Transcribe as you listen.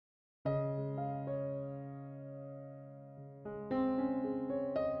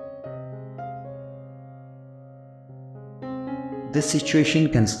This situation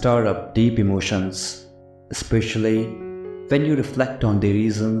can stir up deep emotions, especially when you reflect on the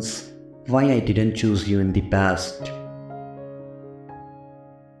reasons why I didn't choose you in the past.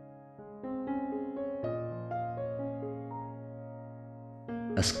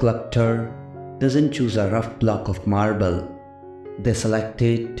 A sculptor doesn't choose a rough block of marble, they select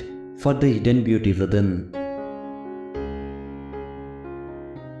it for the hidden beauty within.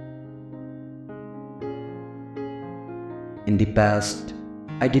 In the past,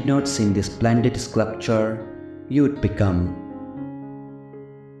 I did not see the splendid sculpture you would become.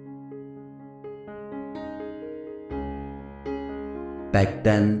 Back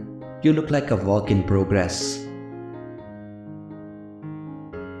then, you looked like a work in progress.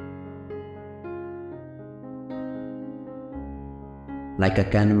 Like a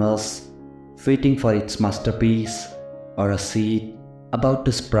canvas waiting for its masterpiece, or a seed about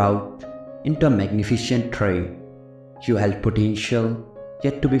to sprout into a magnificent tree. You held potential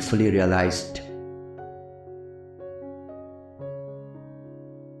yet to be fully realized.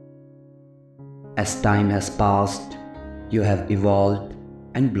 As time has passed, you have evolved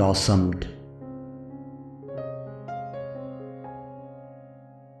and blossomed.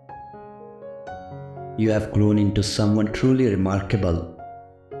 You have grown into someone truly remarkable.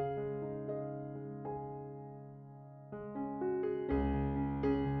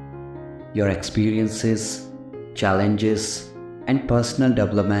 Your experiences, challenges, and personal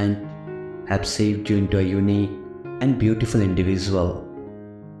development have shaped you into a unique and beautiful individual.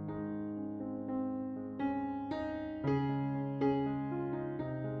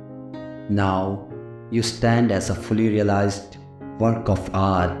 Now, you stand as a fully realized work of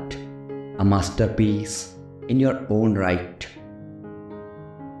art, a masterpiece in your own right.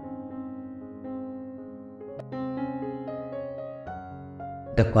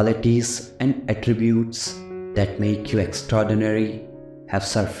 The qualities and attributes that make you extraordinary have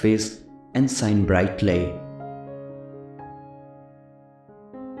surfaced and shine brightly.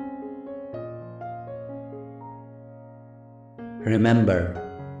 Remember,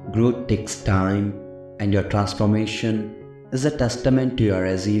 growth takes time, and your transformation is a testament to your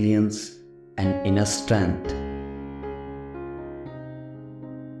resilience and inner strength.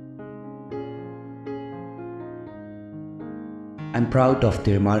 I'm proud of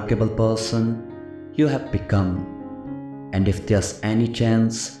the remarkable person you have become, and if there's any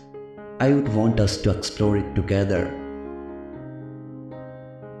chance, I would want us to explore it together.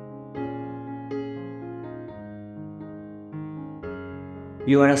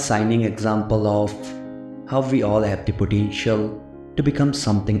 You are a shining example of how we all have the potential to become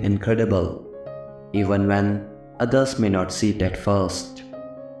something incredible, even when others may not see it at first.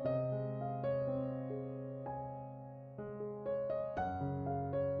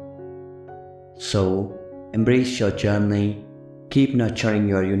 So, embrace your journey, keep nurturing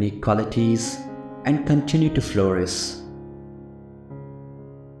your unique qualities, and continue to flourish.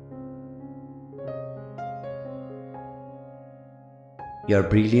 Your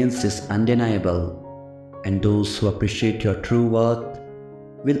brilliance is undeniable, and those who appreciate your true worth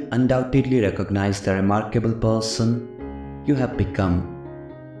will undoubtedly recognize the remarkable person you have become.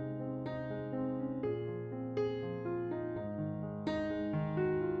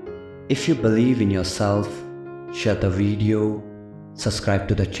 If you believe in yourself, share the video, subscribe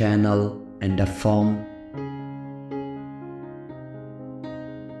to the channel, and affirm.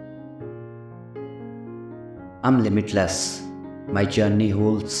 I'm limitless. My journey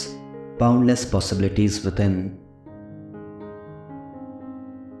holds boundless possibilities within.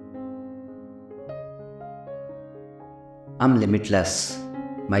 I'm limitless.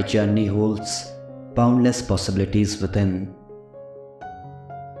 My journey holds boundless possibilities within.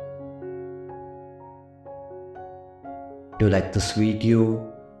 Do like this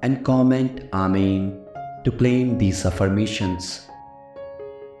video and comment Amen to claim these affirmations.